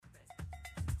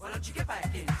don't you get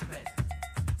back into bed?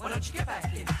 Why don't you get back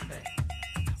into bed?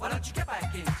 Why don't you get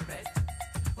back into bed?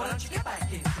 Why don't you get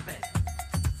back into bed?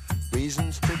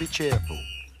 Reasons to be cheerful.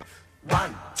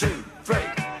 1, 2, 3.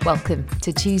 Welcome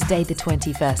to Tuesday, the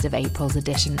 21st of April's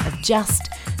edition of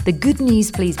Just, the Good News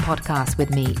Please podcast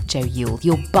with me, Jo Yule,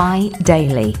 your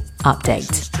bi-daily update.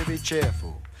 Reasons to be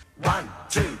cheerful. 1,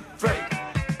 2, 3.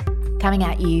 Coming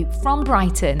at you from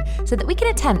Brighton so that we can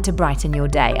attempt to brighten your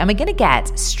day. And we're going to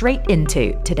get straight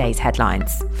into today's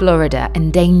headlines. Florida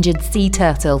endangered sea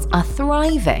turtles are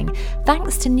thriving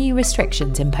thanks to new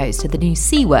restrictions imposed to the new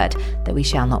C word that we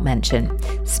shall not mention.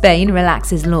 Spain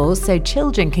relaxes laws so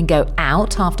children can go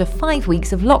out after 5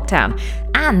 weeks of lockdown.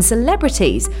 And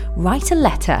celebrities write a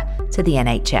letter to the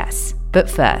NHS. But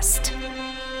first,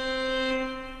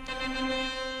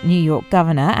 New York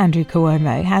Governor Andrew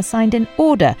Cuomo has signed an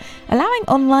order allowing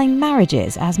online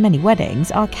marriages as many weddings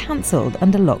are cancelled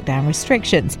under lockdown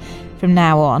restrictions. From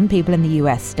now on, people in the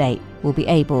US state will be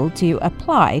able to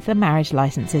apply for marriage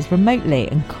licenses remotely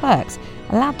and clerks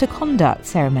allowed to conduct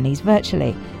ceremonies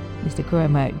virtually. Mr.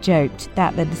 Cuomo joked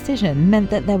that the decision meant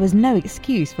that there was no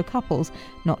excuse for couples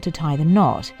not to tie the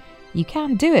knot. You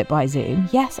can do it by Zoom,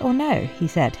 yes or no, he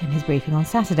said in his briefing on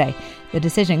Saturday. The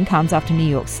decision comes after New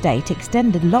York State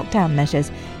extended lockdown measures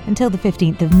until the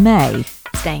 15th of May.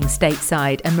 Staying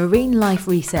stateside, and marine life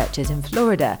researchers in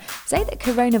Florida say that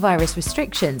coronavirus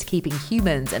restrictions keeping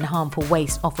humans and harmful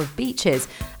waste off of beaches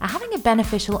are having a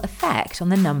beneficial effect on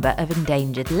the number of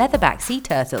endangered leatherback sea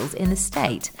turtles in the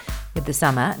state. With the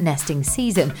summer nesting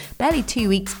season barely 2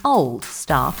 weeks old,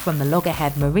 staff from the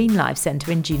Loggerhead Marine Life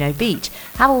Centre in Juno Beach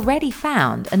have already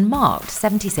found and marked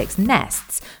 76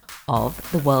 nests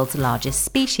of the world's largest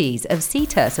species of sea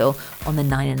turtle on the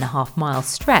 9.5-mile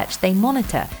stretch. They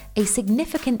monitor a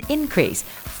significant increase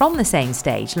from the same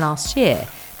stage last year.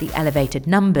 The elevated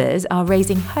numbers are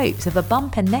raising hopes of a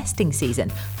bumper nesting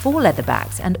season for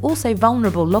leatherbacks and also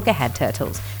vulnerable loggerhead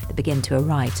turtles that begin to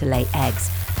arrive to lay eggs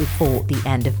before the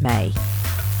end of May.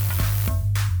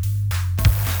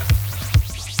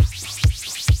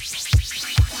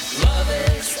 Love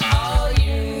is all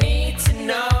you need to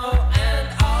know,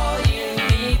 and all you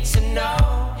need to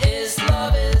know is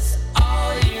love is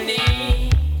all you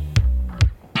need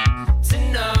to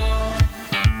know.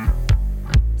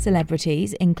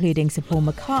 Celebrities, including Sir Paul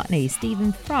MCartney,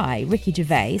 Stephen Fry, Rickey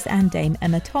Gervais and Dame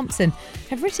Emma Thompson,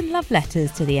 have written love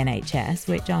letters to the NHS,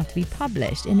 which are to be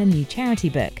published in a new charity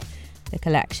book. The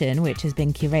collection, which has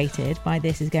been curated by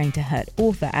This Is Going to Hurt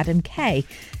author Adam Kay,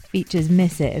 features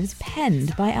missives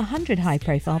penned by 100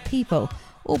 high-profile people.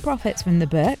 All profits from the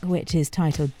book, which is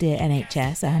titled Dear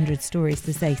NHS, 100 Stories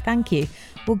to Say Thank You,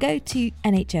 will go to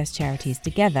NHS charities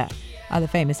together. Other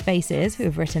famous faces who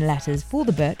have written letters for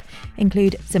the book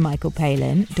include Sir Michael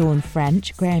Palin, Dawn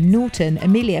French, Graham Norton,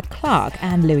 Emilia Clarke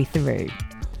and Louis Theroux.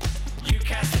 You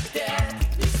cast a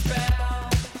deadly spell.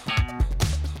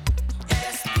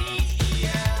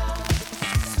 S-P-E-L.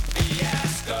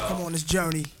 Fiasco. Come on this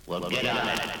journey, Well, get on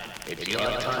it. It's your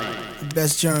time. the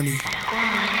best journey.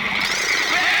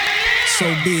 So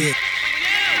be it.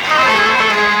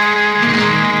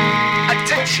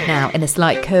 Now, in a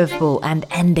slight curveball and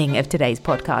ending of today's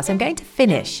podcast, I'm going to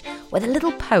finish with a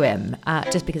little poem,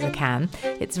 just because I can.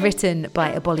 It's written by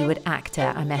a Bollywood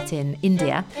actor I met in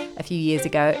India a few years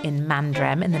ago in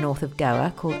Mandrem in the north of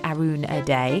Goa, called Arun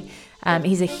Uday.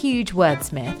 He's a huge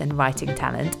wordsmith and writing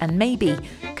talent, and maybe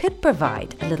could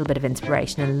provide a little bit of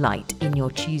inspiration and light in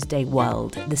your Tuesday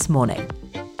world this morning.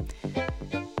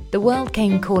 The world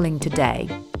came calling today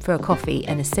for a coffee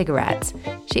and a cigarette.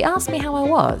 She asked me how I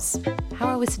was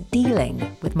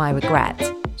dealing with my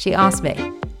regret. She asked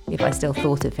me if I still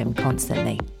thought of him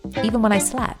constantly, even when I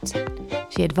slept.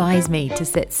 She advised me to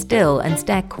sit still and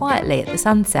stare quietly at the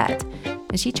sunset.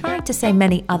 And she tried to say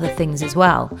many other things as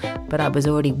well, but I was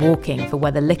already walking for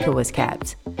where the liquor was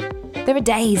kept. There are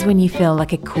days when you feel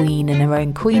like a queen in her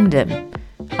own queendom.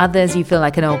 Others you feel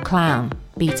like an old clown,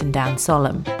 beaten down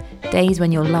solemn. Days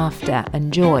when your laughter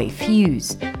and joy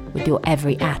fuse with your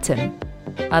every atom.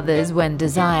 Others when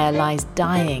desire lies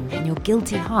dying and your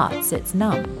guilty heart sits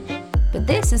numb. But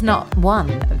this is not one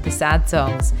of the sad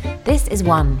songs. This is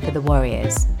one for the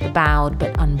warriors, the bowed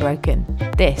but unbroken.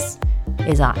 This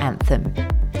is our anthem.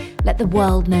 Let the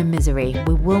world know misery,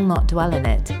 we will not dwell in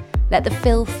it. Let the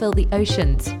filth fill the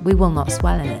oceans, we will not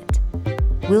swell in it.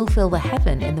 We'll fill the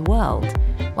heaven in the world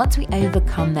once we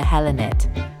overcome the hell in it.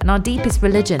 And our deepest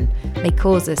religion may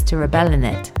cause us to rebel in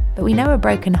it. But we know a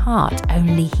broken heart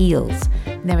only heals,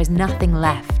 and there is nothing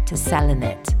left to sell in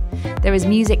it. There is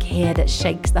music here that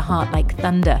shakes the heart like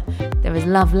thunder. There is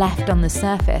love left on the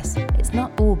surface. It's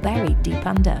not all buried deep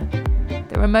under.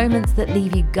 There are moments that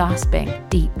leave you gasping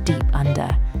deep, deep under.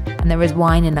 And there is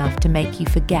wine enough to make you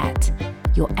forget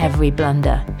your every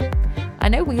blunder. I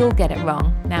know we all get it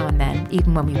wrong now and then,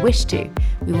 even when we wish to.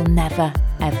 We will never,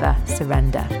 ever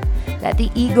surrender. Let the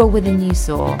eagle within you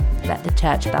soar. Let the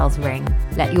church bells ring.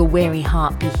 Let your weary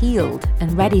heart be healed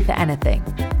and ready for anything.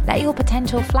 Let your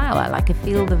potential flower like a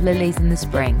field of lilies in the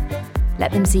spring.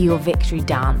 Let them see your victory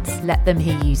dance. Let them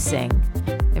hear you sing.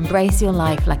 Embrace your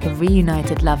life like a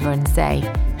reunited lover and say,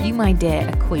 "You, my dear,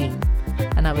 are queen,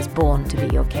 and I was born to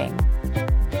be your king."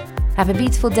 Have a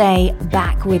beautiful day.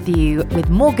 Back with you with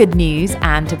more good news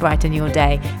and to brighten your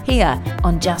day here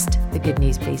on Just the Good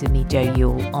News Please with me, Joe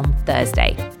Yule, on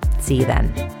Thursday. See you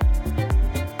then.